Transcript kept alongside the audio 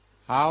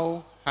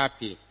How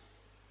happy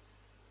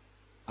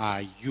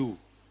are you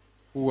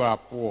who are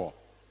poor?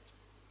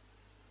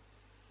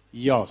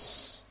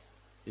 Yours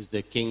is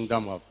the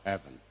kingdom of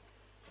heaven.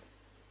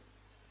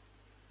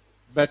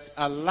 But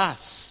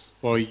alas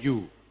for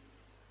you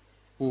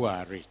who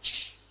are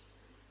rich.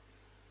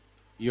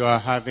 You are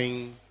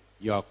having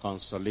your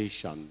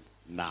consolation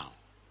now.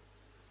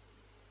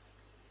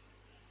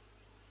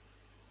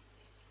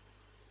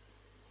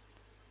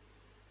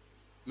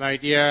 My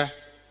dear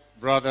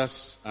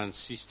brothers and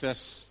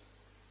sisters,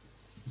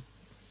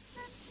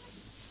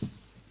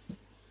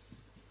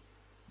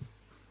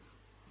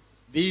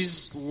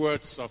 these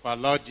words of our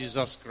Lord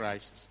Jesus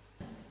Christ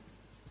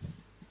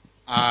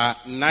are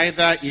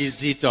neither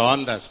easy to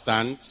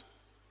understand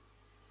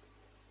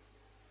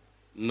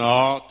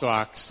nor to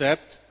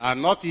accept, are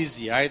not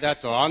easy either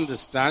to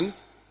understand,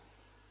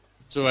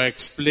 to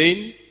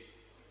explain,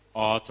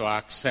 or to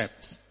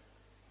accept.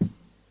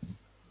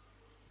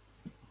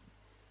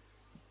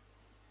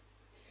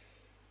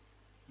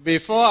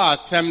 Before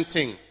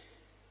attempting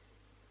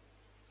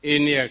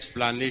any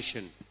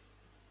explanation,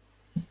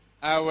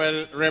 I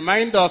will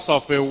remind us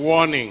of a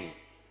warning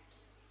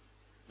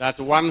that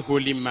one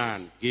holy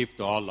man gave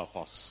to all of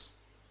us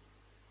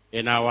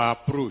in our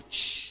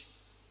approach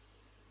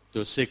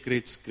to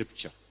sacred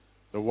scripture,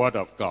 the Word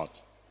of God.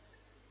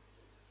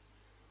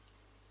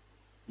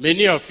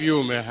 Many of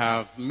you may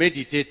have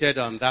meditated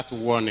on that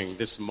warning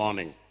this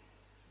morning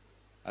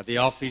at the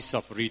office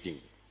of reading.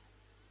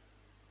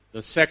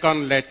 The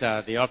second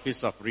letter, the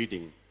office of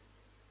reading,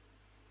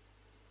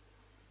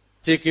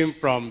 taken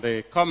from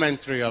the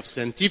commentary of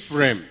St.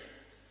 Ephraim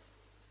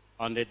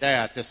on the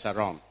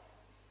Diatessaron.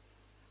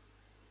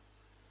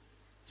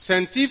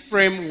 St.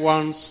 Ephraim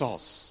warns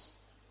us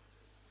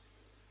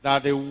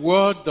that the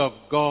Word of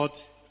God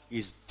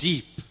is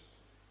deep,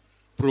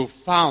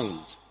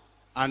 profound,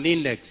 and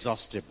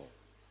inexhaustible.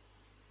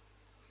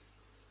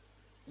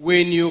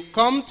 When you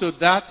come to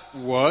that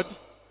Word,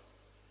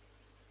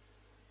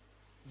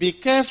 be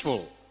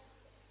careful,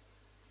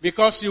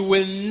 because you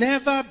will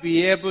never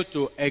be able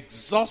to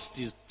exhaust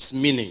its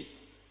meaning.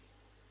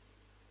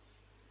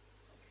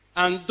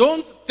 And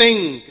don't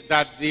think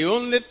that the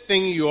only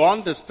thing you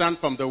understand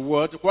from the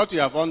Word, what you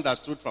have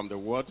understood from the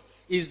Word,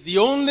 is the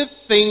only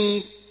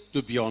thing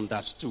to be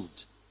understood,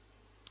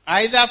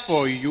 either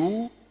for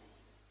you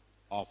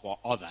or for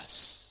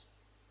others.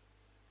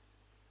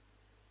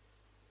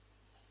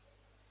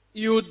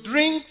 You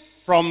drink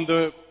from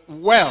the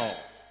well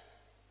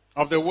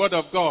of the Word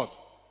of God,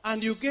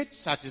 and you get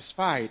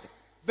satisfied,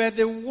 but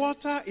the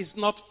water is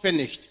not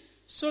finished,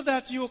 so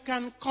that you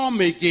can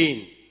come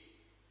again.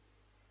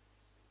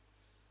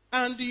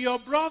 And your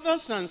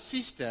brothers and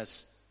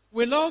sisters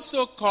will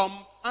also come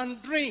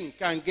and drink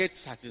and get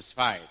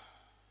satisfied.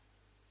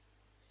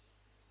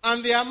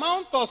 And the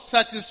amount of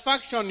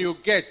satisfaction you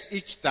get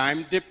each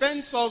time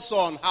depends also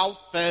on how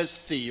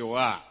thirsty you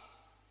are.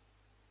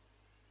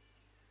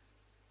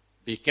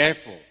 Be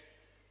careful.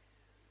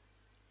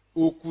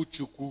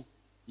 Okuchuku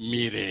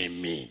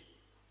miremi.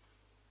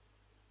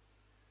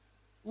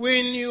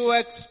 When you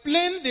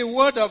explain the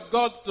Word of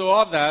God to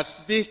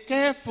others, be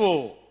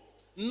careful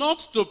not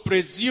to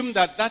presume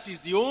that that is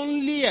the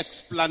only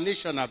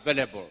explanation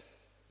available.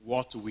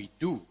 What we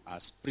do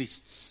as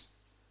priests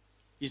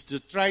is to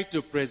try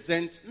to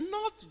present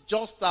not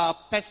just our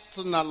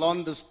personal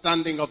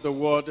understanding of the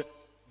Word,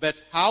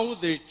 but how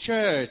the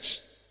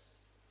church,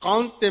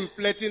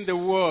 contemplating the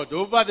Word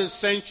over the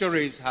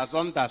centuries, has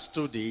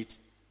understood it,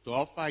 to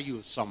offer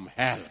you some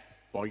help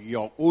for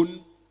your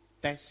own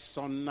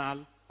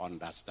personal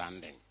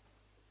understanding.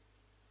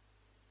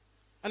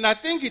 And I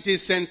think it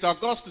is St.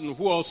 Augustine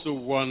who also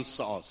warns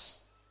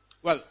us.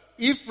 Well,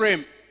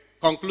 Ephraim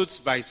concludes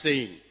by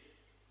saying,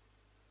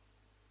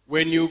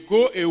 when you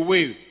go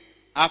away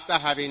after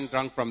having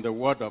drunk from the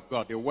Word of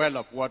God, the well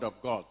of Word of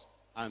God,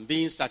 and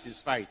being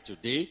satisfied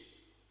today,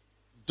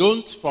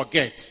 don't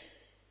forget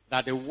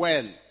that the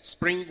well,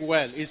 spring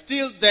well, is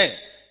still there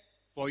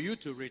for you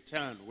to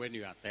return when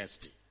you are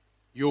thirsty.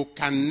 You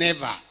can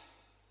never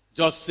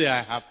just say,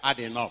 I have had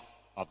enough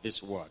of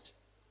this word.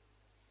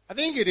 I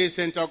think it is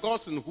St.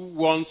 Augustine who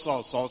warns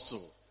us also.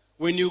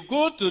 When you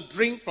go to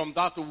drink from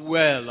that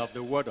well of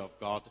the Word of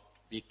God,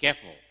 be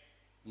careful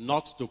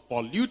not to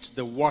pollute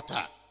the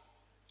water,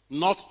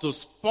 not to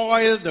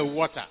spoil the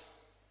water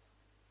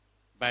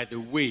by the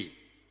way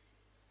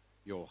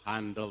you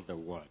handle the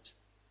Word.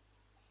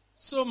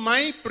 So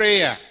my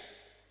prayer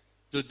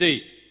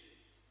today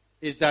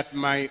is that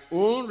my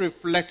own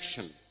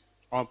reflection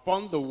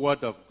upon the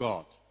Word of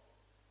God,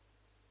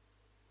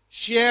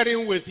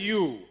 sharing with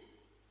you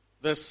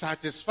the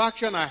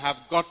satisfaction I have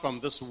got from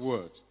this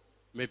Word,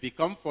 may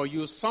become for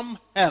you some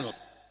help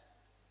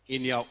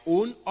in your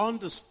own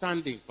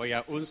understanding, for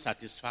your own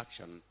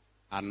satisfaction,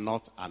 and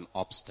not an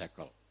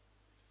obstacle.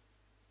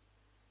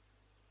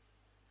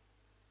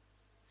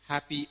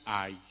 Happy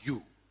are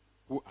you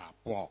who are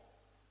poor.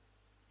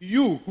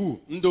 You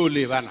who ndo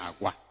live an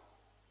agua.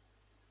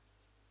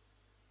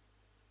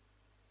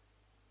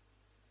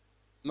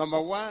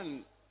 Number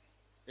one,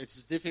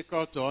 it's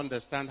difficult to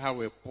understand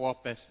how a poor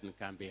person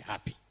can be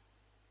happy.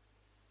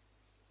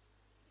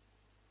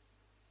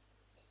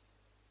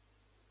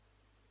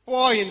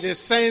 Poor in the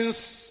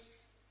sense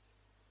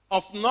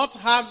of not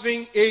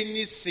having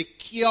any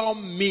secure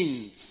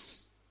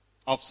means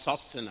of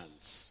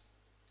sustenance.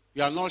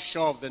 You are not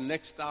sure of the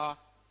next hour,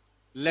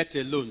 let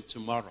alone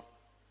tomorrow.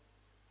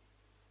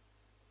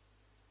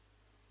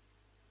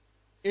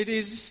 It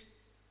is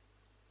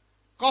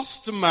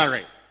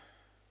customary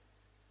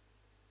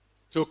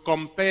to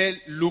compare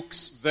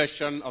Luke's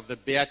version of the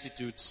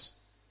Beatitudes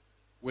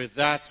with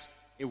that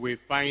we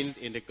find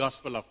in the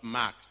Gospel of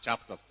Mark,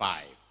 chapter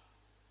 5.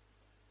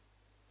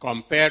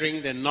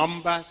 Comparing the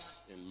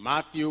numbers in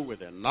Matthew with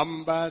the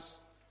numbers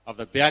of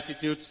the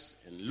Beatitudes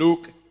in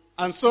Luke,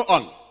 and so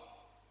on.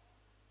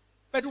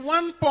 But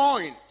one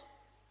point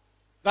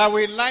that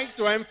we like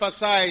to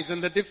emphasize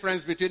in the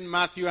difference between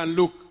Matthew and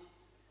Luke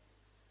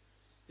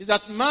is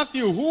that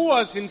Matthew, who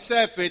was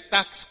himself a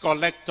tax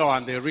collector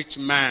and a rich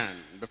man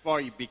before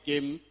he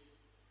became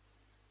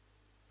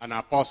an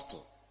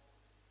apostle,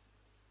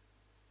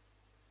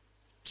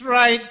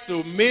 tried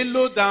to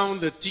mellow down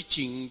the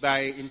teaching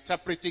by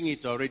interpreting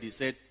it already.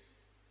 Said,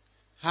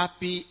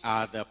 happy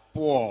are the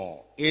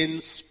poor in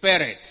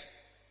spirit.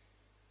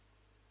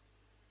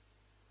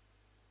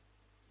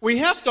 We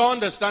have to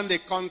understand the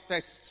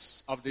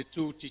contexts of the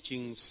two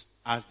teachings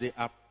as they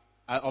are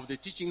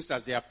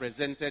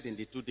presented in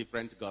the two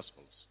different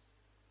Gospels.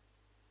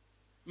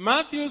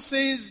 Matthew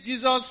says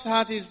Jesus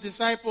had his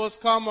disciples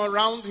come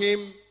around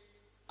him,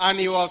 and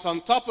he was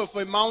on top of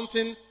a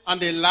mountain,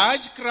 and a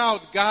large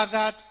crowd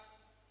gathered,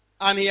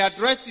 and he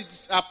addressed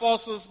his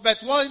apostles.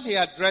 But when he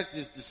addressed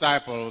his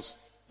disciples,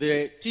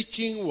 the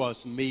teaching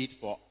was made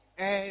for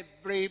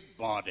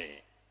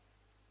everybody.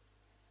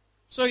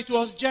 So it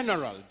was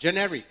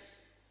generic.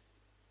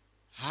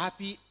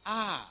 Happy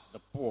are the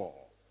poor.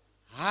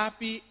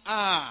 Happy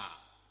are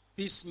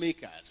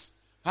peacemakers.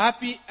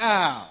 Happy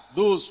are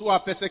those who are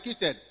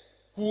persecuted,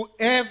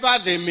 whoever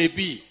they may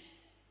be.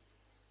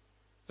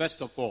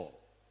 First of all,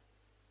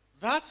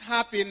 that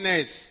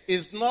happiness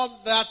is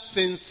not that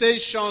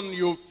sensation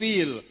you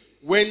feel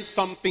when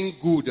something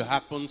good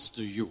happens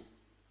to you.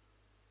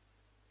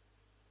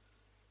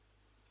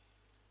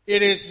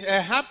 It is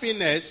a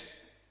happiness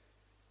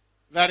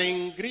that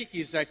in Greek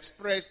is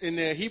expressed, in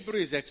Hebrew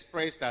is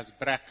expressed as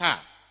braka.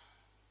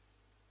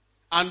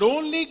 And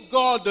only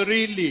God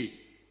really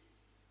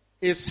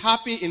is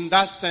happy in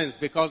that sense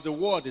because the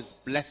word is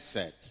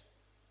blessed.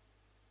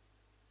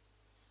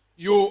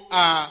 You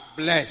are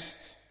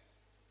blessed.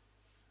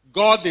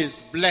 God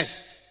is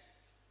blessed.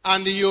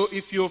 And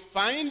if you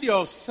find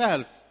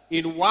yourself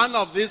in one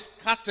of these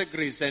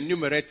categories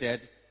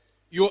enumerated,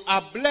 you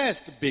are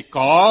blessed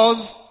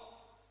because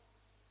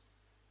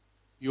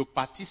you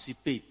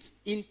participate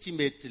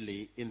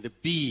intimately in the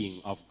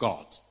being of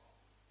God.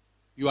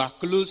 You are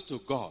close to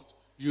God.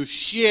 You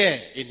share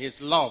in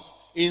his love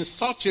in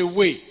such a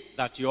way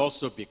that you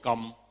also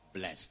become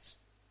blessed.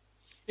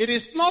 It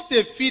is not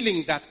a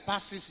feeling that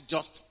passes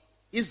just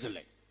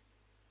easily.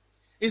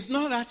 It's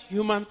not that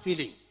human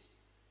feeling.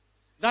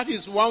 That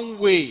is one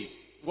way,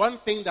 one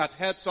thing that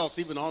helps us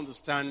even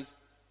understand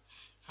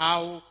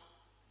how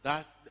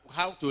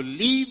to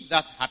live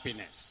that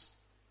happiness.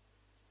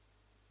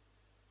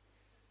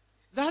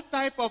 That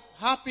type of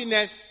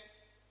happiness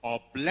or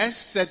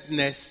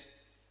blessedness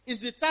is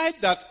the type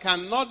that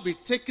cannot be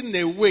taken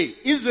away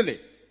easily,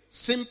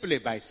 simply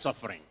by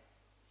suffering.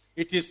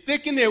 It is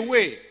taken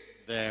away,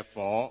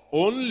 therefore,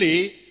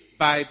 only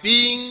by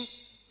being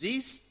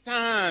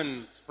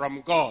distant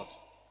from God.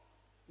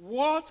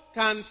 What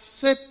can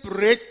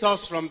separate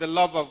us from the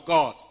love of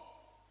God?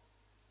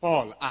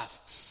 Paul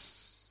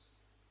asks.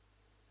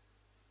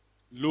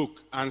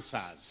 Luke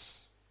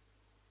answers.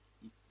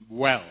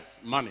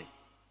 Wealth, money,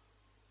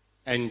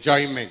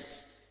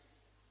 enjoyment,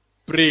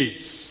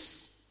 praise.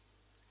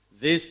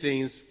 These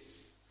things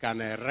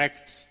can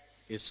erect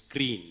a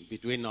screen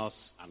between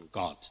us and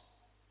God.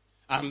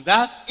 And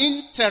that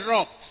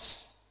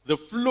interrupts the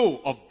flow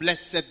of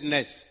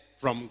blessedness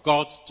from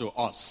God to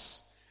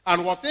us.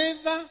 And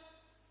whatever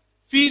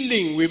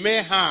feeling we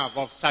may have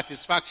of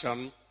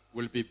satisfaction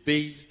will be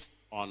based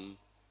on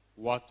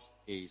what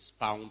is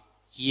found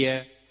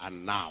here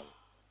and now.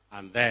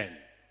 And then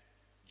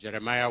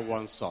Jeremiah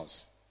warns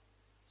us,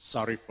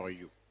 sorry for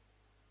you.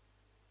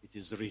 It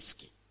is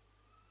risky.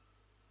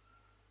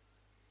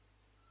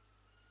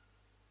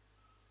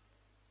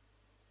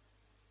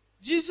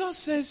 Jesus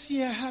says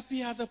here,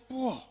 happy are the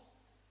poor.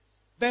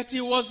 But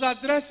he was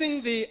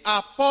addressing the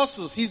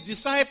apostles, his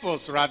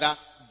disciples rather,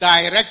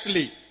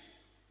 directly.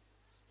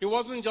 He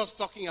wasn't just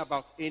talking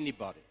about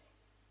anybody.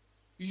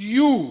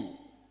 You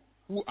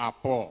who are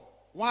poor.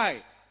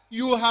 Why?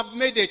 You have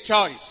made a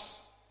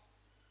choice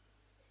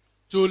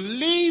to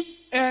leave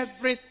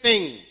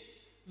everything.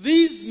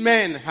 These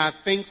men had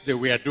things they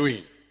were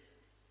doing.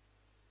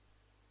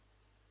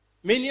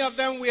 Many of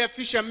them were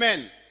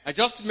fishermen. I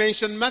just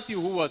mentioned Matthew,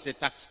 who was a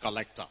tax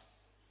collector.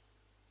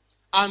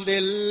 And they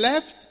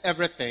left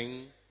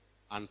everything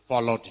and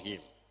followed him.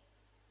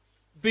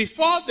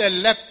 Before they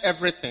left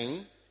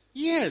everything,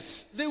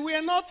 yes, they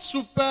were not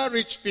super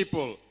rich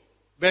people,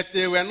 but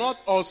they were not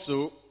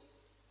also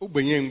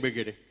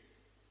ubenye.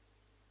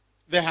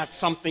 They had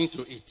something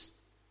to eat.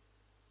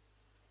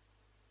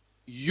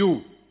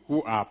 You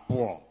who are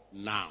poor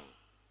now.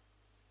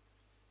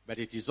 But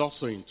it is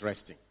also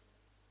interesting.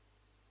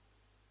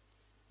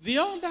 The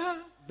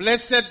other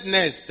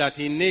blessedness that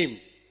he named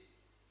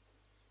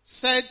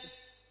said,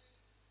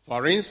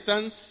 for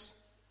instance,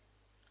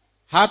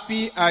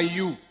 happy are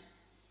you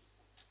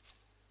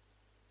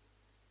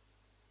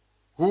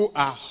who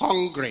are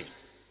hungry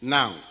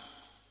now,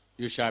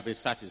 you shall be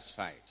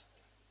satisfied.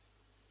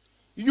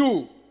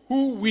 You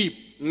who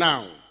weep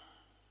now,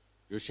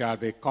 you shall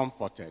be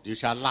comforted, you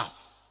shall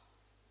laugh.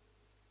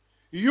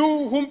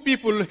 You whom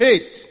people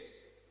hate,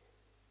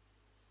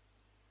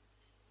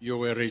 you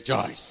will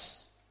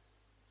rejoice.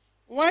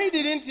 Why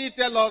didn't he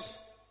tell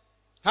us,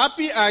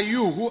 happy are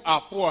you who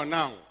are poor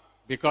now,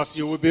 because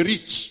you will be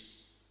rich?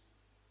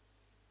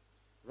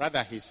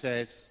 Rather, he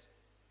says,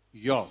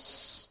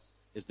 yours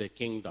is the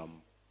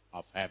kingdom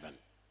of heaven.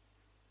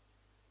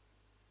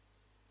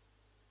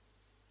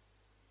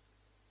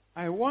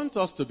 I want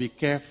us to be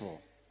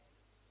careful.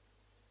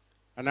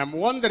 And I'm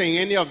wondering,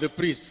 any of the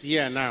priests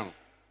here now,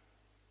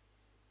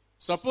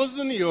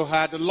 supposing you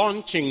had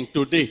launching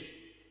today,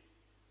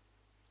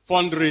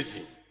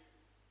 fundraising,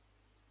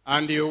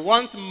 and you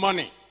want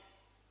money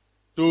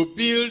to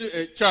build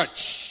a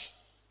church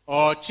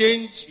or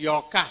change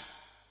your car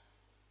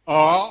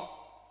or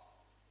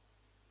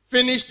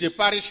finish the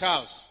parish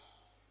house,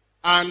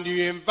 and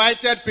you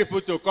invited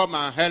people to come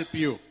and help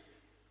you,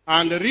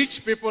 and the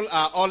rich people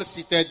are all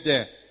seated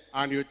there,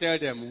 and you tell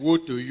them, woe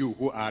to you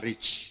who are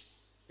rich.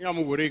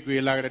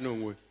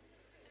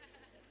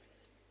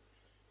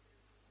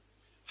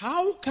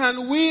 How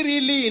can we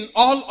really, in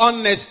all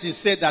honesty,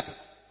 say that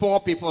poor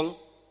people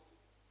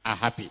are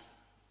happy?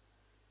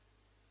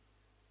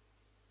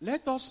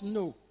 Let us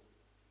know.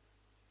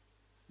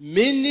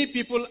 Many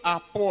people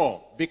are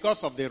poor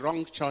because of the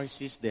wrong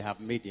choices they have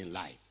made in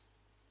life.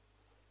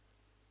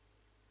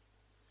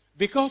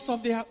 Because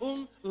of their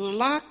own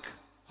lack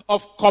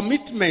of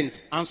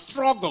commitment and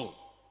struggle.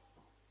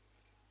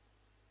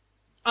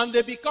 And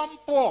they become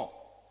poor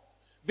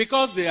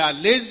because they are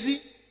lazy.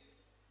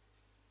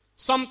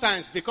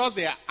 Sometimes because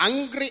they are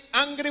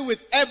angry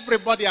with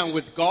everybody and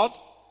with God.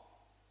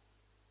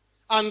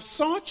 And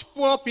such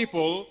poor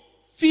people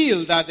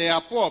feel that they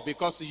are poor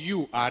because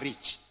you are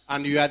rich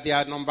and you are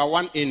their number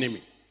one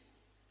enemy.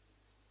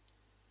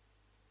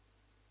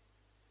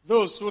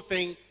 Those who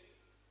think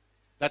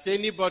that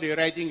anybody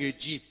riding a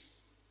jeep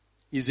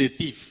is a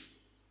thief.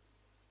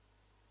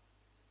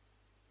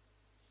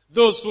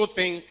 Those who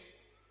think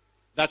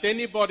that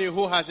anybody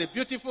who has a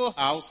beautiful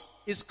house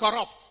is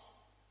corrupt.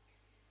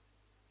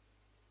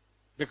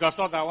 Because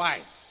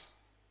otherwise,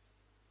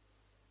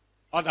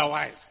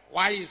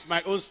 why is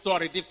my own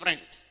story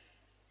different?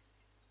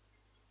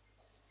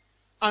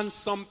 And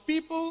some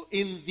people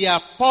in their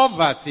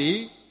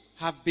poverty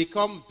have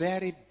become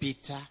very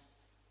bitter,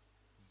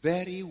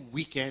 very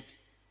wicked,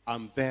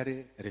 and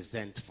very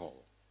resentful.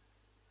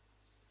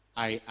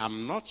 I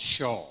am not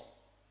sure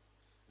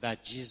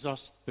that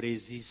Jesus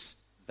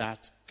praises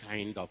that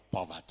kind of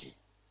poverty.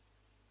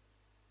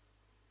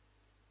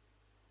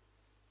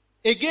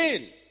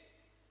 Again,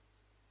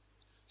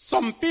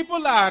 some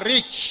people are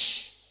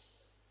rich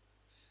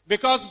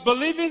because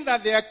believing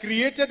that they are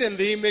created in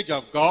the image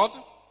of God,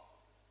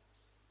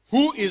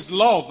 who is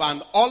love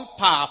and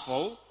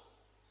all-powerful,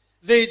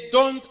 they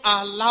don't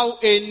allow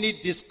any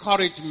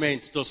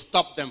discouragement to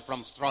stop them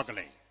from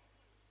struggling.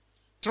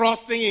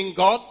 Trusting in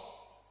God,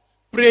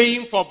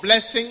 praying for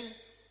blessing,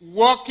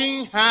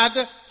 working hard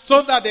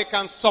so that they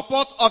can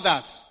support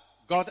others.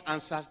 God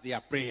answers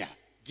their prayer,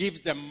 gives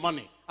them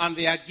money, and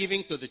they are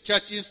giving to the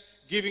churches,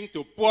 giving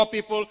to poor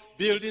people,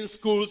 building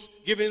schools,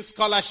 giving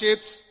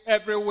scholarships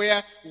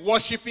everywhere,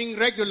 worshiping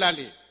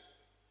regularly.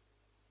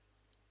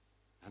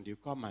 And you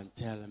come and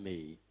tell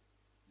me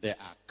they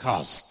are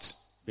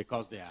cursed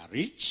because they are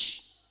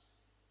rich?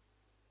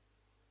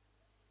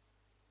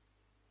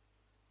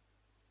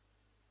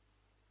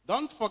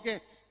 Don't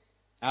forget,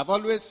 I've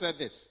always said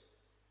this.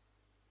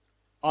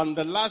 On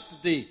the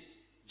last day,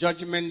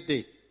 Judgment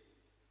Day,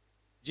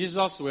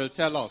 Jesus will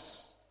tell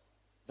us,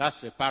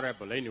 that's a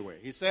parable anyway.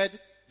 He said,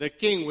 the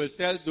king will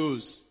tell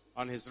those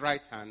on his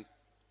right hand,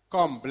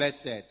 come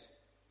blessed,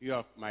 you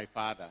of my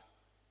Father,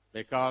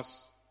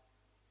 because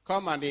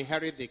come and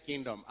inherit the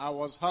kingdom. I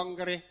was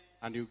hungry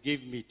and you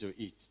gave me to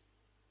eat.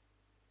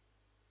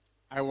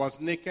 I was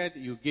naked,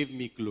 you gave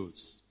me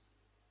clothes.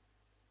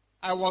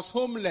 I was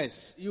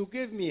homeless, you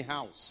gave me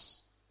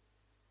house.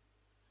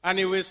 And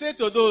he will say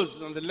to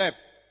those on the left,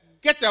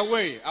 get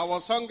away, I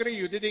was hungry,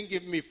 you didn't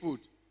give me food.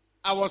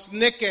 I was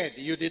naked,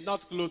 you did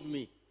not clothe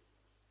me.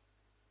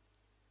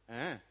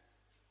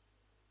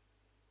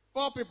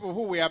 Poor people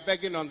who were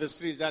begging on the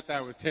streets that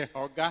time would say,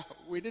 oh God,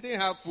 we didn't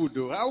have food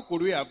though. How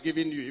could we have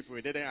given you if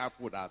we didn't have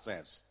food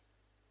ourselves?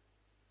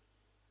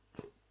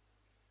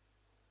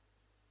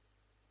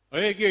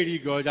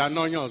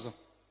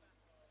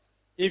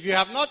 If you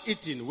have not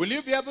eaten, will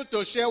you be able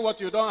to share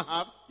what you don't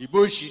have?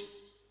 Iboshi.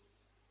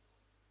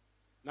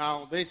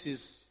 Now, this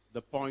is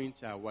the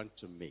point I want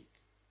to make.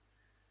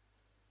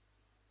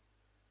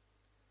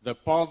 The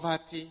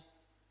poverty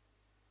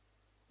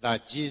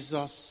that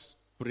Jesus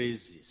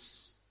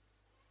praises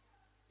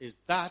is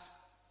that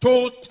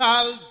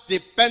total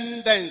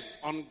dependence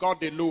on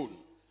God alone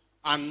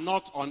and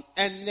not on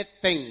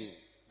anything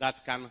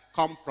that can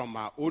come from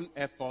our own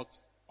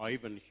effort or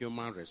even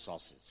human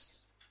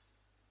resources.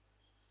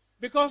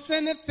 Because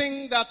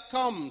anything that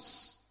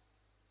comes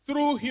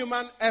through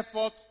human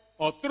effort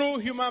or through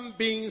human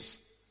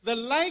beings, the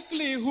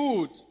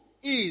likelihood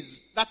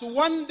is that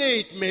one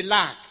day it may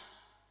lack.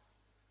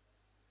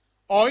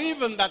 Or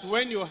even that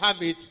when you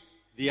have it,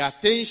 the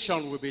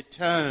attention will be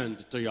turned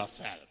to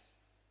yourself.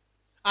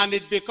 And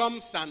it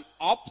becomes an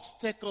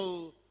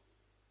obstacle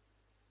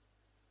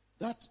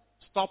that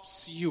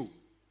stops you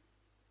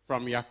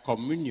from your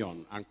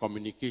communion and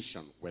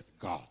communication with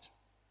God.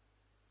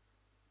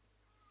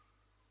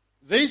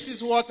 This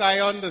is what I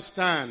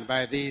understand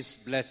by this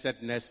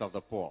blessedness of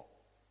the poor.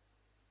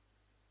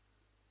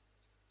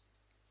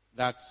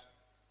 That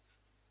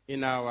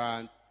in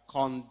our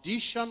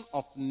condition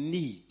of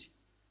need,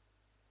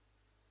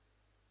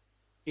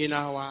 in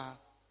our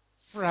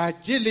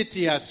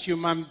fragility as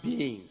human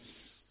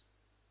beings,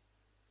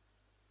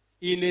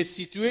 in a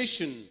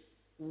situation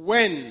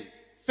when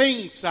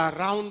things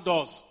around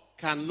us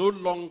can no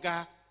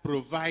longer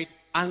provide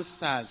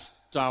answers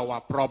to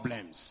our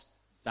problems,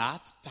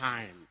 that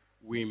time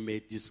we may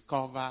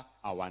discover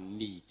our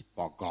need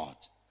for God.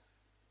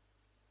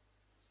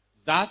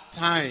 That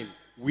time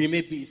we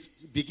may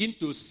begin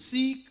to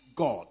seek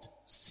God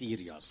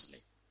seriously.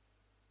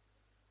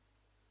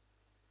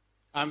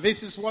 And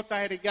this is what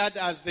I regard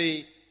as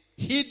the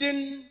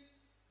hidden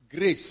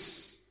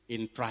grace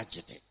in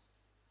tragedy.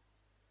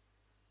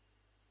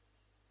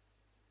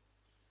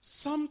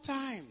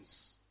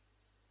 Sometimes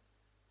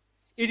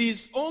it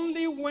is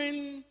only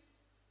when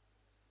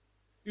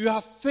you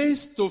are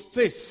face to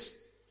face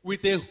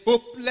with a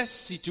hopeless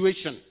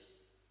situation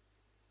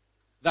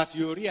that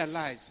you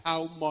realize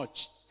how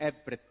much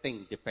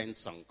everything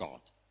depends on God.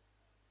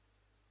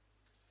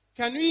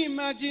 Can you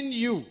imagine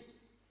you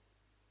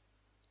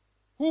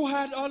who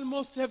had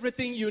almost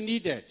everything you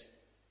needed?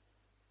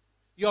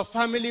 Your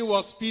family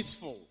was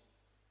peaceful.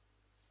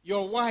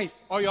 Your wife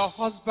or your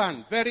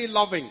husband, very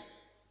loving.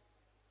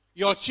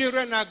 Your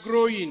children are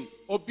growing,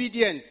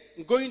 obedient,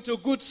 going to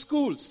good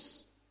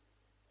schools.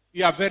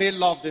 You are very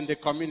loved in the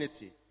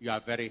community. You are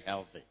very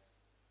healthy.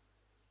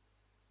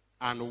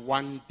 And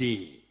one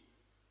day,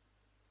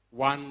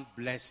 one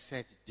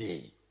blessed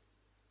day,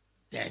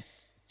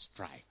 death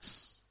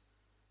strikes.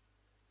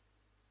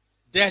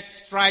 Death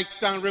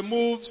strikes and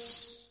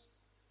removes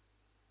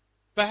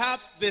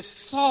perhaps the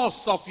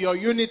source of your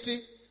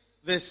unity,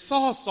 the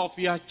source of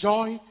your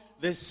joy,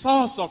 the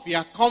source of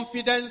your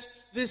confidence,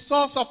 the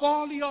source of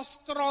all your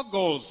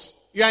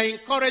struggles, your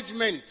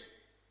encouragement.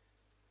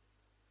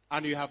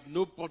 And you have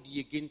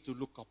nobody again to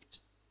look up to.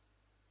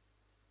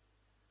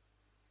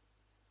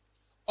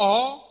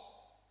 Or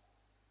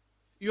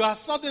you are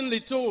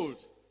suddenly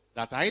told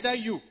that either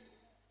you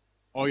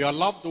or your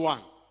loved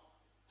one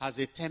has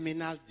a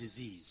terminal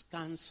disease,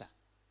 cancer,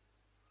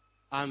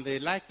 and the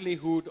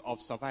likelihood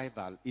of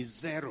survival is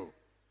 0.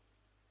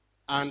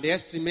 And the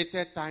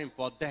estimated time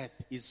for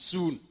death is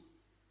soon.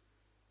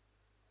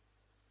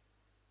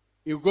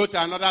 You go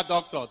to another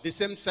doctor, the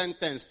same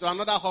sentence. To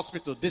another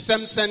hospital, the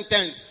same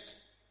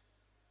sentence.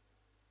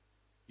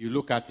 You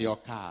look at your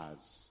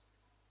cars.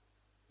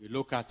 You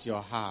look at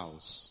your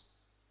house.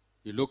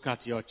 You look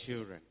at your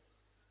children.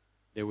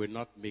 They will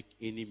not make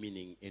any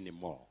meaning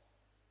anymore.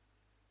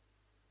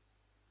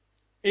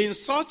 In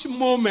such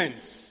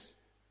moments,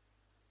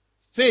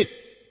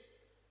 faith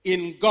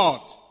in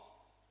God,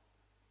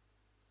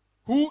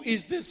 who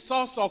is the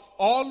source of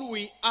all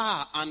we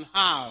are and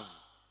have,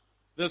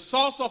 the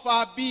source of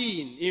our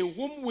being, in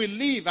whom we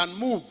live and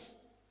move,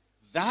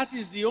 that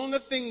is the only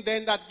thing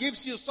then that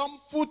gives you some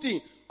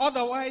footing.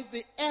 Otherwise,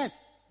 the earth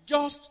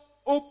just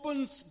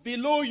opens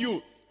below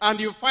you and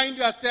you find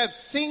yourself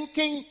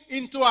sinking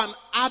into an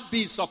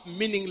abyss of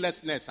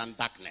meaninglessness and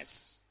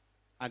darkness.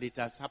 And it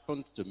has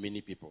happened to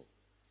many people,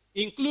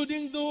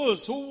 including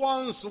those who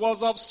once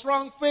was of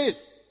strong faith.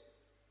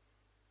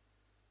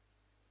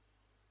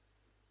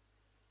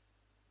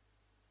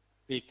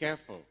 Be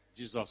careful,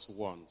 Jesus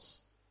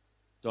warns.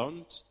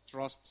 Don't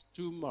trust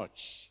too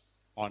much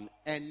on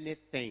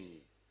anything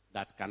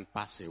that can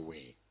pass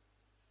away.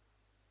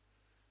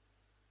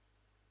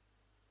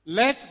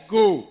 Let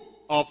go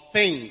of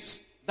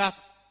things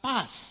that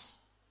pass,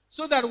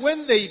 so that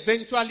when they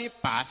eventually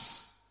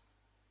pass,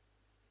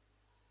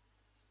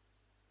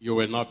 you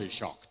will not be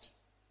shocked.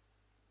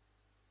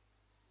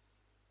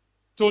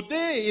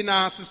 Today in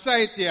our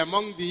society,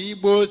 among the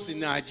Igbos in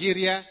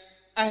Nigeria,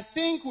 I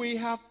think we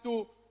have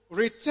to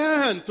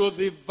return to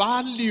the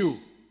value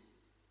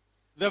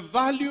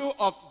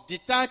of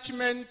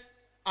detachment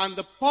and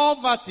the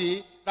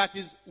poverty that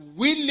is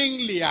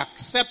willingly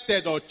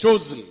accepted or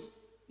chosen,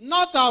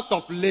 not out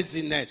of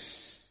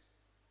laziness,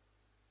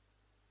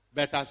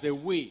 but as a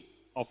way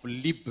of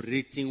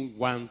liberating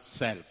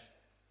oneself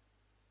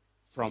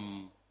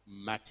from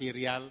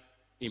material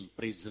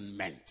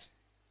imprisonment.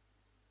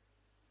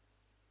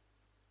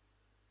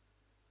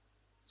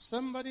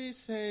 Somebody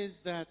says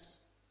that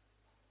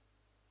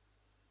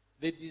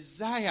the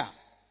desire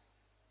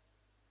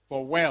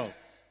for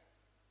wealth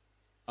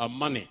or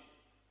money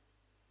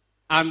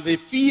and the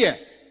fear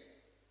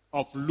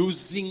of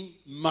losing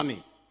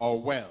money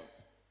or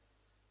wealth,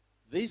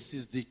 this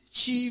is the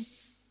chief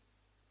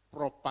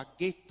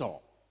propagator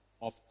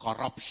of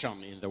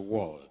corruption in the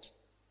world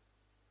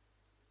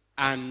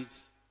and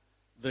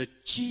the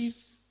chief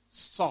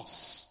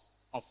source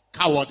of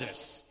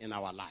cowardice in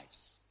our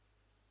lives.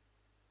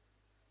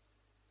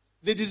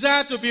 The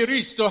desire to be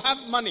rich, to have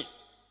money.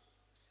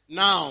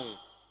 Now,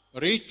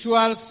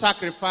 ritual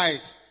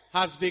sacrifice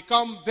has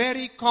become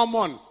very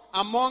common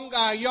among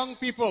our young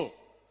people.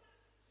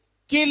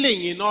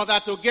 Killing in order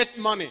to get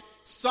money.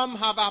 Some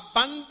have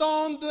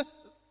abandoned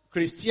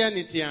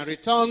Christianity and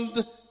returned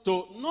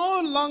to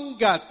no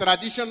longer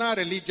traditional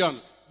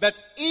religion,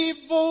 but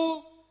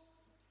evil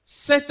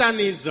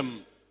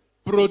Satanism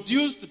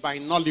produced by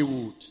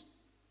Nollywood.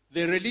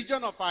 The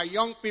religion of our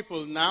young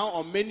people now,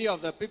 or many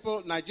of the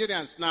people,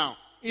 Nigerians now,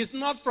 is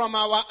not from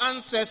our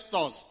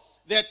ancestors.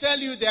 They tell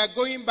you they are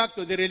going back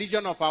to the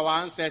religion of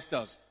our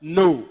ancestors.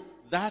 No,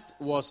 that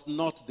was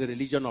not the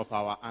religion of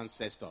our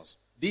ancestors.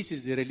 This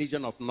is the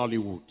religion of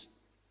Nollywood,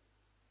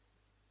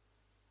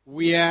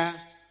 where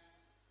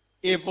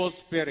evil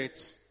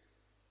spirits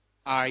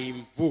are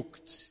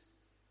invoked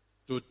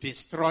to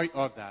destroy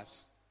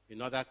others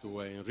in order to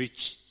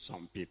enrich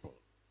some people.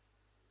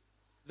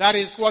 That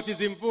is what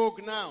is in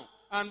vogue now.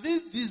 And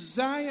this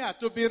desire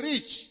to be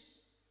rich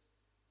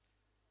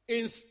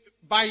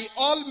by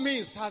all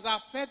means has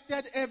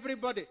affected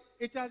everybody.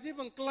 It has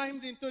even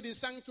climbed into the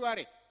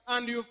sanctuary.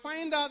 And you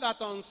find out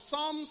that on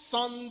some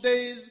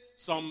Sundays,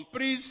 some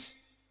priests,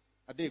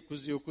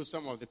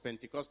 some of the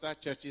Pentecostal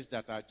churches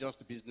that are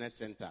just business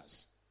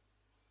centers,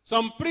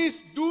 some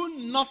priests do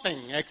nothing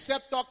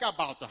except talk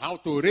about how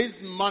to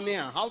raise money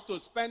and how to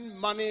spend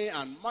money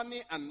and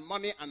money and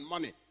money and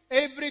money.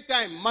 Every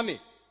time, money.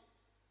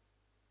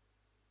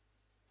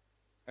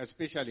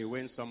 Especially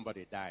when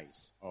somebody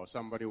dies or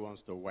somebody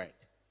wants to wed.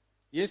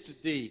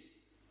 Yesterday,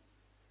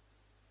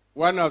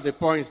 one of the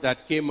points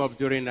that came up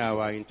during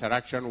our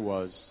interaction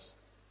was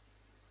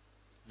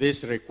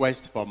this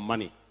request for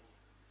money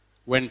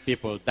when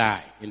people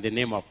die in the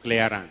name of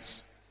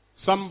clearance.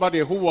 Somebody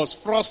who was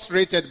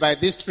frustrated by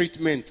this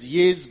treatment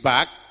years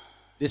back,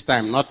 this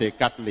time not a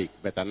Catholic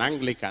but an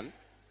Anglican,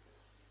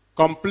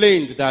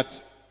 complained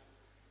that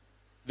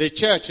the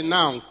church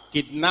now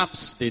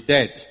kidnaps the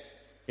dead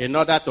in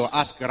order to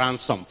ask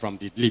ransom from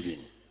the living.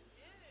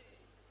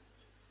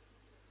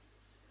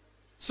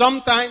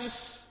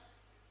 Sometimes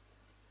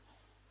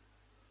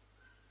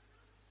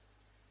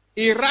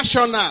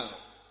irrational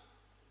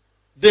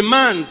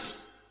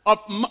demands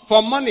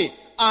for money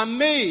are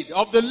made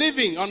of the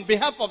living on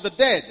behalf of the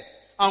dead.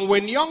 And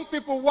when young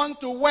people want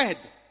to wed,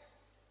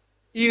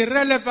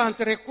 irrelevant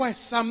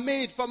requests are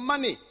made for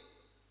money.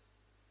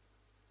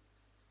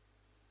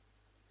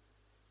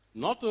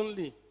 Not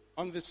only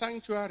on the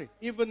sanctuary,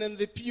 even in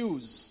the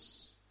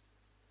pews.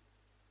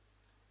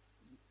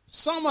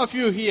 Some of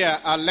you here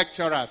are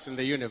lecturers in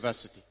the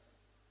university.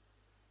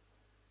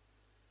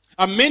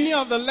 And many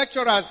of the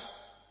lecturers,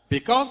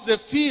 because they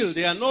feel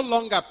they are no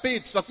longer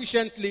paid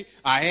sufficiently,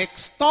 are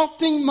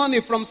extorting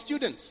money from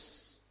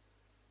students.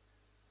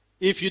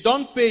 If you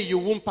don't pay, you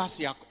won't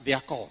pass their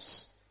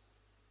course.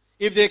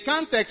 If they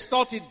can't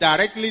extort it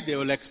directly, they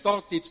will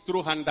extort it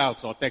through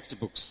handouts or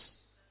textbooks.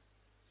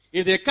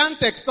 If they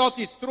can't extort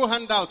it through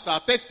handouts or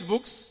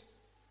textbooks,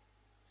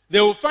 they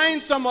will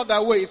find some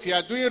other way. If you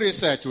are doing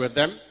research with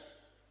them,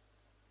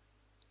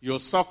 you'll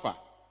suffer.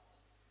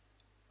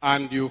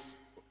 And you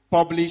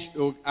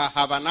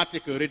have an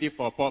article ready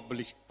for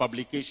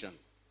publication.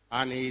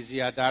 And he is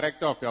your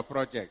director of your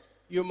project.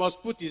 You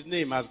must put his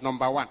name as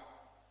number 1.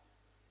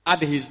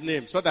 Add his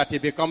name so that he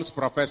becomes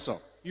professor.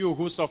 You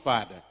who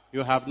suffered,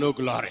 you have no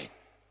glory.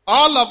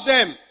 All of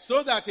them,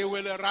 so that he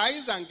will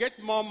rise and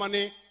get more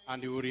money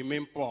and he will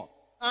remain poor.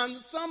 And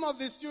some of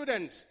the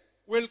students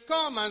will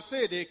come and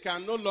say they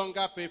can no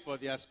longer pay for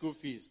their school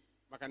fees.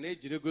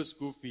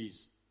 School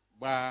fees.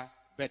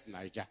 Bet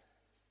Niger.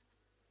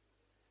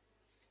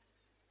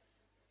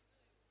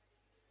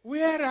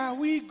 Where are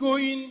we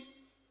going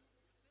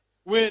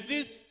with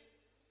this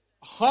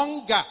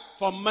hunger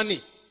for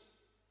money?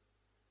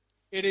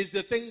 It is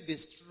the thing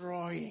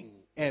destroying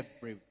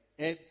every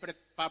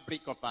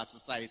fabric of our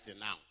society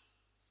now.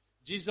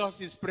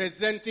 Jesus is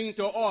presenting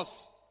to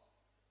us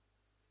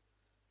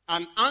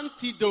an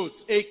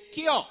antidote, a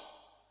cure.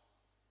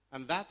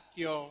 And that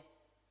cure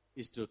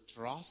is to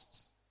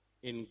trust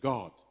in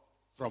God,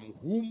 from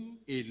whom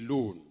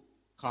alone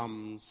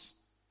comes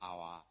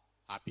our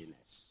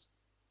happiness.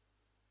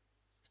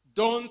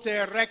 Don't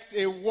erect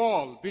a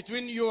wall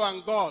between you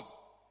and God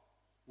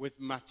with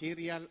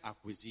material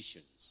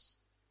acquisitions.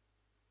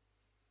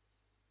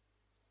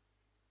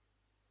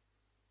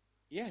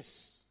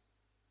 Yes.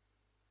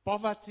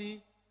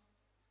 Poverty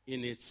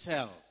in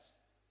itself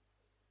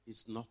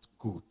is not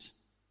good.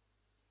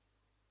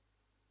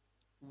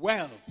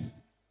 Wealth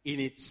in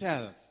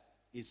itself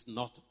is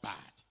not bad.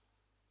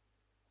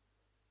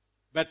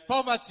 But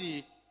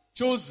poverty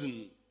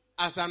chosen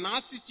as an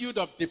attitude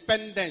of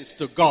dependence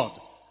to God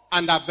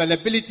and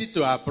availability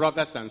to our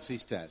brothers and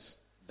sisters,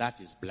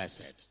 that is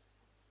blessed.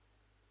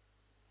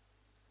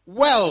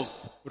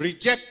 Wealth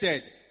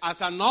rejected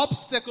as an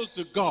obstacle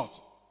to God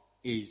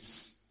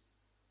is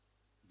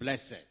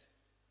blessed.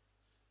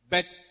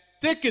 But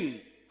taken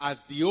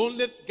as the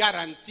only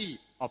guarantee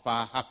of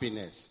our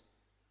happiness,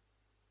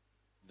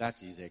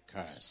 that is a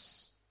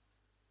curse.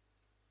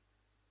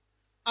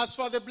 As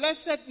for the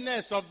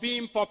blessedness of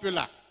being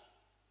popular,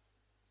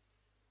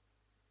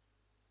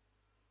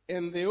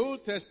 in the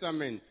Old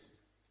Testament,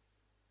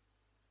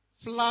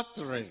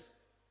 flattery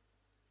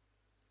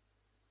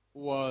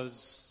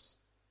was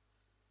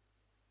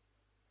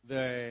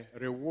the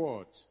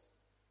reward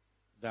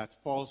that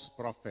false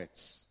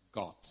prophets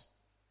got.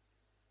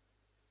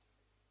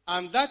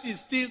 And that is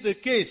still the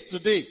case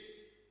today.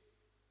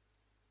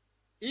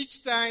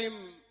 Each time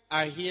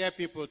I hear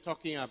people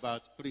talking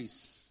about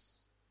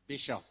priests,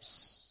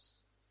 bishops,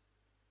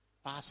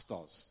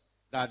 pastors,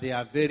 that they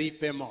are very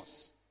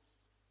famous.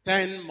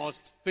 10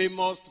 most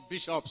famous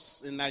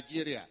bishops in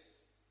Nigeria.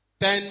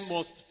 10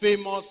 most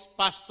famous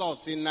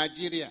pastors in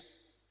Nigeria.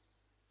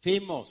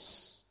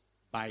 Famous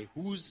by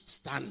whose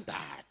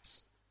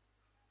standards?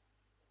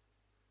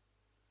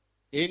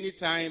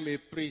 Anytime a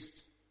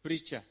priest,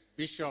 preacher,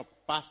 bishop,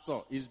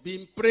 pastor is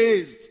being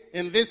praised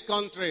in this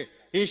country,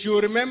 he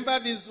should remember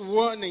this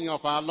warning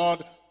of our Lord.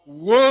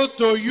 Woe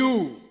to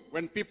you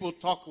when people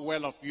talk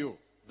well of you.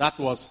 That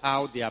was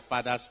how their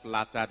fathers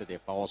flattered the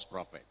false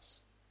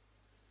prophets.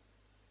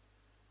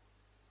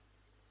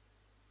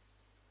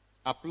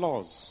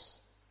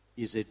 Applause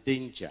is a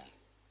danger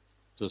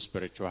to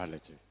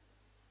spirituality.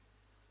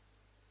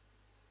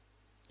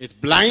 It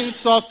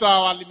blinds us to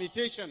our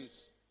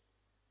limitations.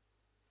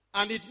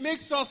 And it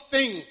makes us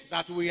think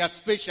that we are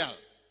special.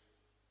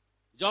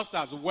 Just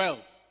as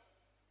wealth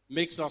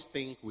makes us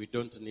think we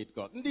don't need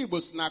God. Ndị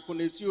Igbo sị na akụ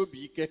na-esi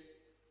obi ike.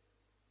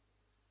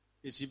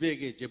 Esibe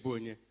ga-ejebe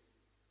onye.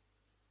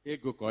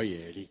 Ego ka ọ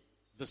ya eri.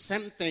 The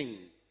same thing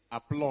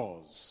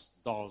applause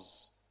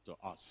does to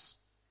us.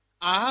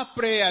 Our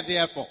prayer,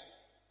 therefore,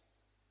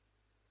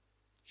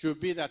 should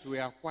be that we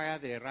acquire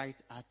the right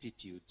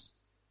attitude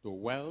to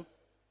wealth,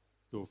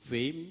 to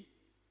fame,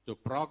 to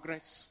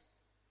progress,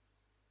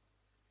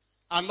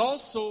 and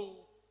also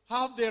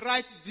have the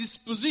right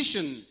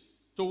disposition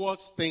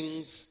towards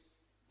things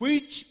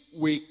which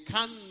we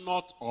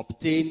cannot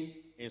obtain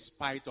in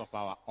spite of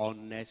our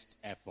honest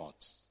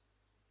efforts.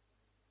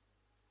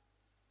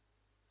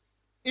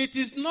 It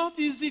is not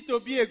easy to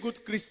be a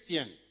good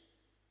Christian.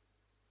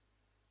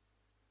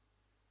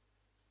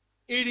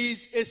 It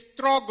is a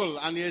struggle,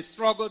 and a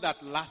struggle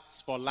that lasts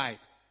for life.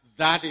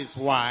 That is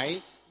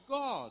why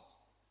God,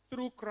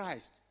 through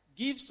Christ,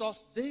 gives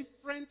us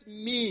different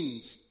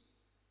means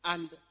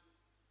and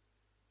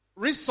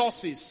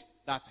resources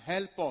that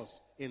help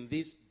us in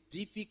this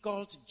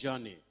difficult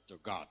journey to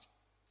God.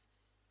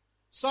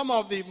 Some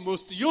of the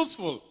most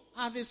useful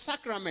are the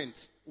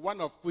sacraments,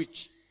 one of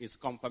which is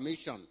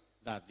confirmation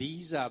that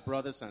these are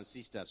brothers and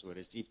sisters we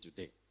receive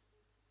today.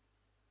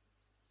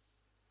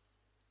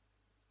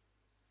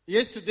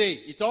 Yesterday,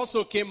 it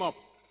also came up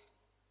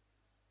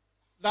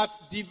that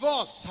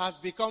divorce has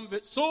become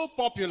so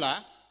popular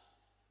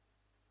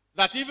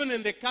that even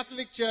in the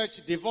Catholic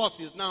Church, divorce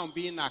is now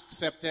being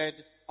accepted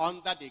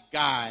under the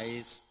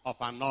guise of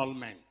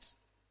annulment.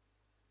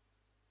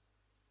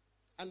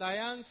 And I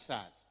answered,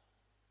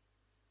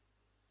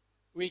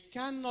 we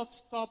cannot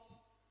stop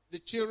the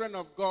children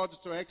of God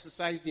to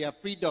exercise their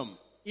freedom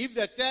if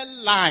they tell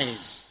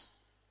lies,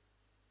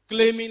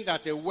 claiming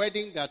that a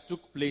wedding that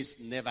took place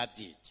never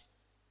did.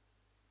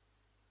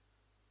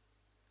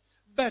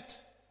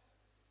 But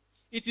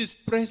it is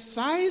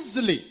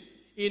precisely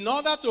in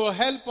order to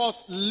help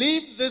us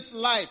live this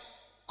life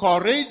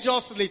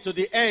courageously to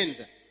the end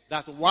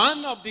that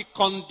one of the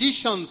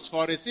conditions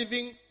for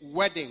receiving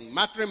wedding,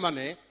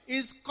 matrimony,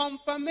 is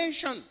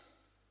confirmation.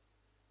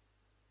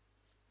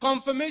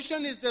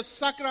 Confirmation is the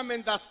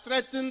sacrament that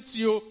strengthens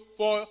you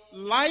for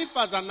life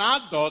as an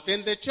adult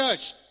in the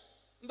church.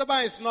 The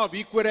Bible is not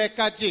ikwere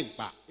ka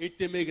jimpa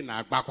etemegi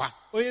na agbakwa.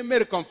 Onye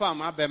mere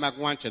confirm abe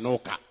magwanche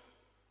n'ụka.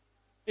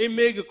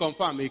 Emegi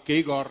confirm eke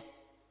igor.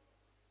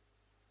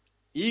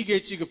 Ige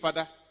chi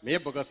fada me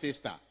boga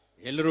sister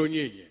elero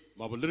onye enye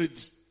maọbụ lere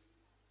di.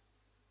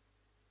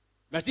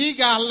 But ị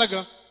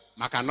ga-alaga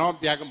maka na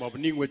ọbịa gị maọbụ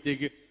n'inweta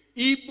gị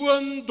ibu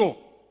ndụ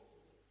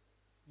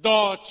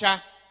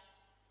dọcha.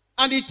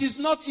 And it is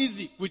not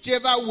easy,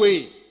 whichever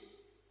way.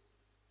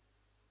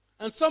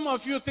 And some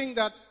of you think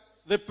that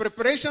the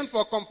preparation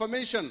for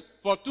confirmation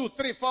for 2,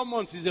 3, 4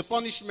 months is a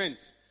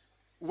punishment.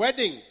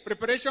 Wedding,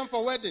 preparation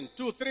for wedding,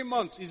 2, 3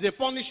 months is a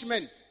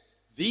punishment.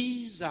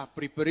 These are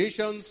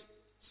preparations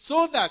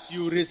so that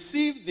you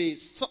receive the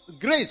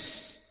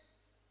grace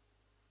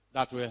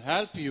that will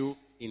help you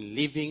in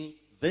living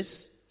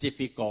this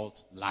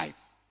difficult life.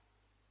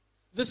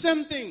 The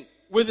same thing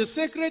with the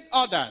sacred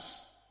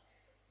orders,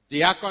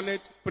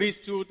 diaconate,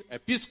 priesthood,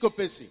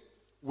 episcopacy.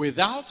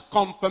 Without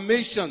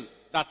confirmation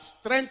that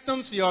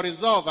strengthens your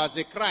resolve as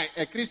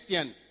a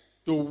Christian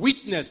to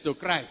witness to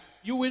Christ,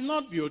 you will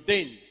not be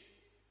ordained.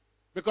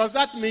 Because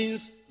that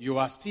means you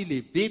are still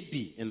a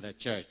baby in the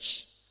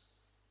church.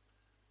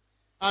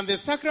 And the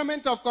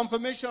sacrament of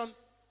confirmation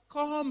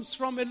comes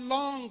from a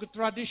long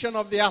tradition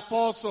of the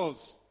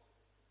apostles.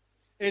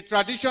 A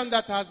tradition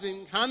that has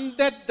been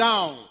handed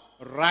down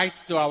right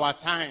to our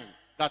time,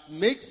 that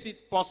makes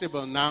it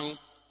possible now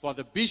for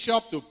the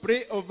bishop to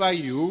pray over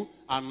you,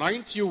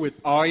 anoint you with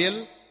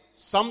oil,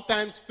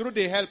 sometimes through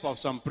the help of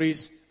some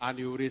priests, and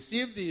you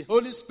receive the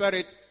Holy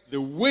Spirit the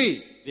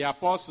way the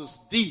apostles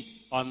did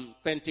on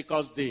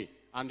Pentecost Day.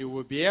 And you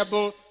will be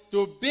able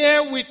to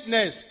bear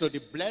witness to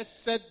the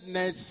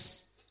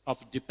blessedness of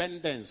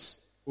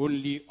dependence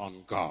only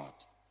on God.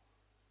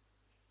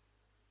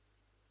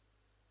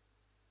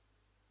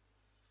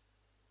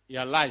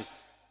 Your life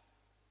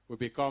will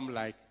become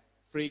like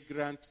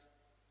fragrant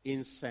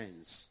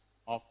incense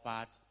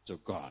offered to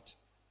God.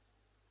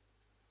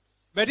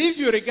 But if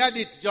you regard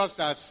it just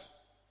as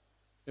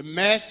a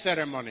mere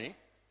ceremony,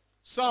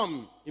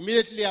 some,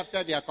 immediately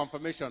after their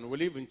confirmation,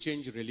 will even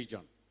change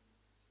religion.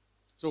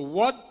 So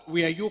what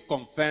were you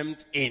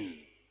confirmed in?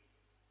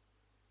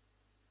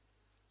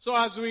 So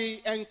as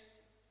we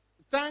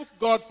thank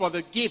God for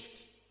the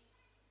gift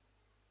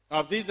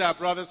of these our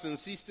brothers and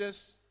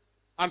sisters,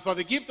 and for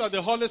the gift of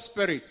the Holy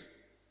Spirit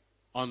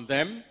on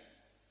them,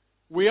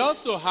 we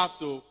also have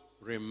to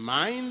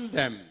remind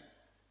them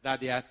that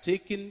they are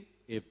taking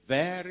a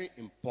very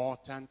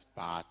important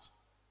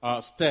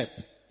step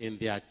in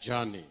their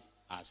journey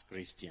as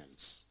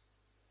Christians.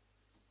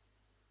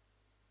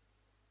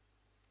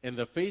 In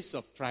the face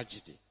of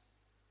tragedy,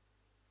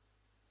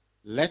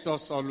 let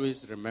us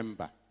always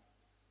remember,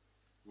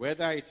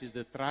 whether it is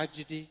the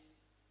tragedy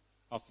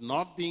of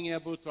not being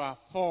able to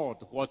afford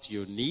what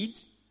you need,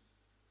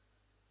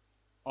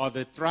 or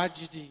the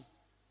tragedy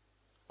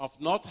of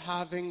not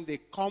having the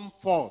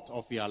comfort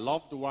of your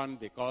loved one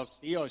because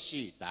he or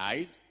she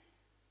died,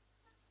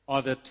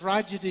 or the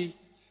tragedy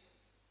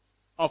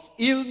of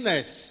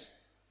illness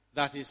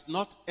that is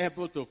not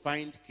able to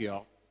find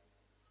cure,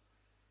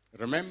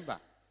 remember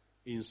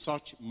in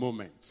such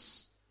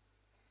moments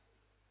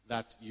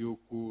that you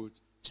could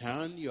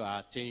turn your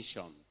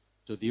attention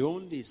to the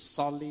only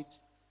solid,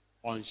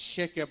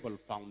 unshakable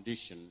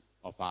foundation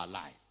of our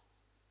life.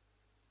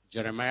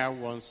 Jeremiah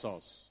warns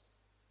us,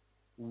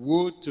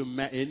 woe to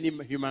any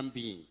human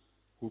being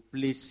who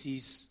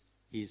places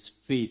his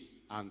faith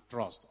and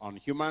trust on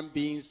human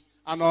beings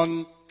and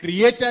on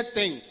created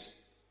things.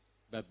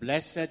 But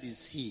blessed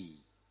is he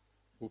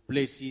who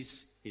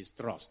places his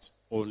trust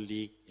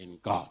only in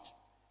God.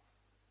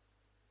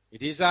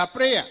 It is our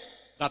prayer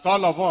that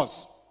all of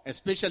us,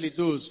 especially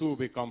those who will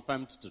be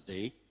confirmed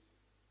today,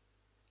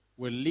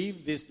 will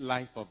live this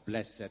life of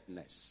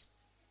blessedness,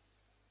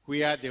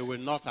 where they will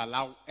not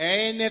allow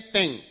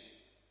anything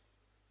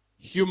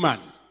human,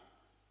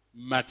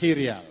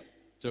 material,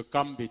 to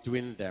come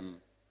between them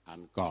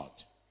and God.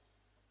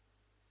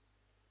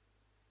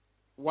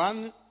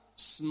 One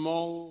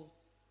small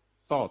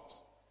thought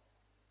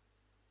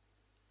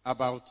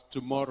about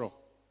tomorrow,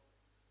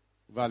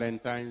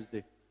 Valentine's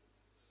Day.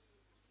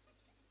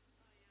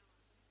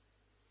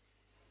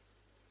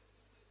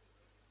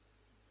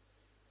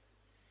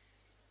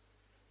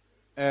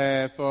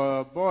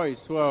 For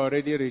boys who are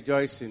already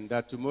rejoicing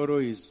that tomorrow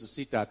is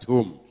sit at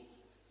home,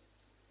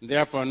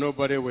 therefore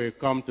nobody will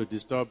come to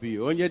disturb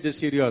you. Only the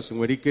serious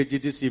when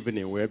this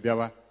evening we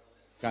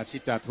can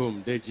sit at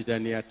home. They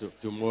near to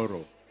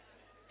tomorrow.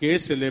 Can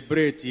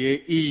celebrate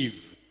the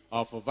eve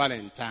of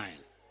Valentine.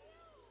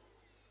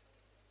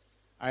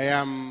 I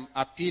am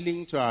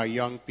appealing to our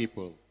young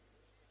people.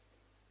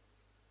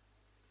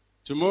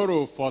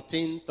 Tomorrow,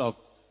 14th of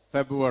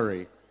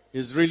February,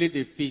 is really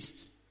the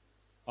feast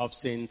of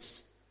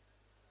Saint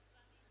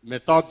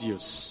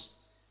Methodius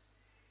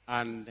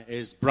and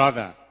his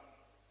brother.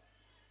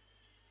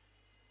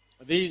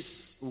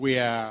 These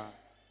were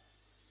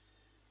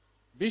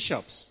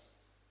bishops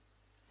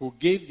who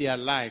gave their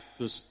life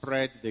to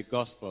spread the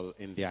gospel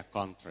in their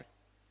country.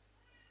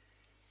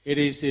 It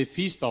is a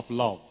feast of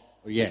love,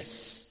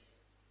 yes,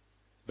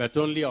 but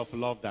only of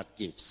love that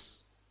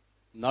gives,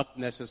 not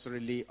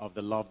necessarily of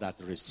the love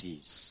that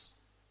receives.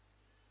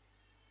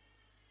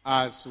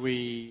 As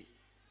we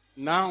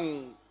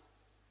now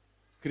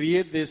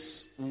create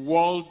this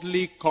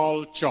worldly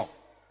culture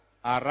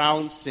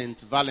around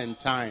Saint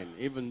Valentine,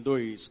 even though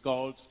he is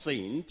called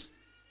saint,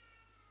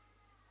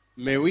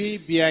 may we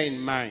bear in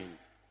mind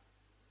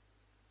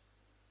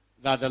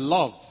that the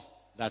love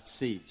that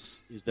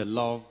saves is the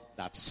love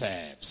that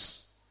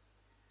serves,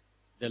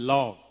 the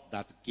love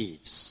that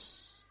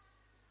gives,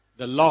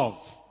 the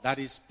love that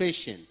is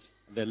patient,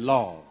 the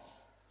love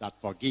that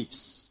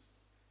forgives,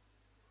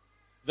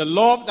 the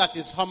love that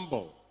is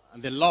humble,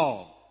 and the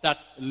love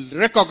that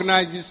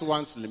recognizes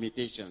one's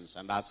limitations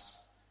and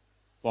asks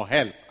for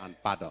help and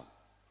pardon.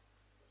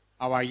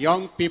 our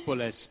young people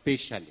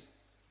especially,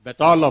 but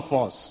all of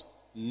us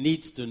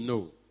need to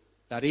know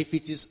that if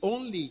it is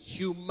only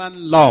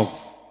human love,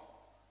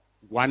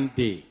 one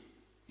day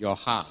your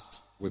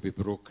heart will be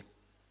broken.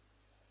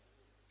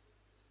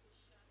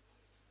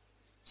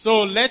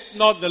 So let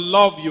not the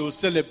love you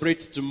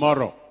celebrate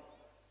tomorrow,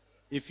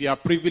 if you are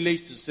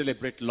privileged to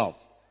celebrate love,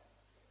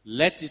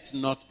 let it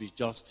not be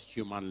just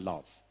human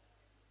love.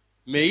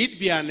 May it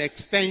be an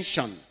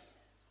extension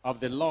of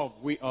the love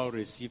we all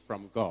receive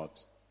from God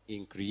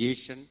in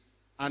creation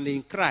and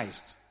in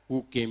Christ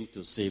who came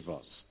to save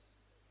us.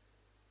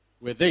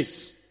 With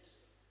this,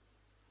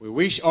 we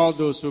wish all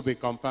those who be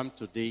confirmed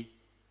today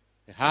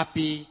a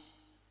happy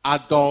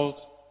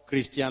adult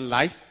Christian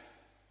life,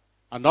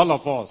 and all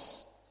of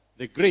us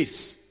the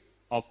grace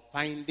of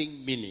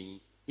finding meaning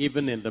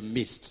even in the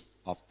midst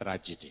of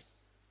tragedy.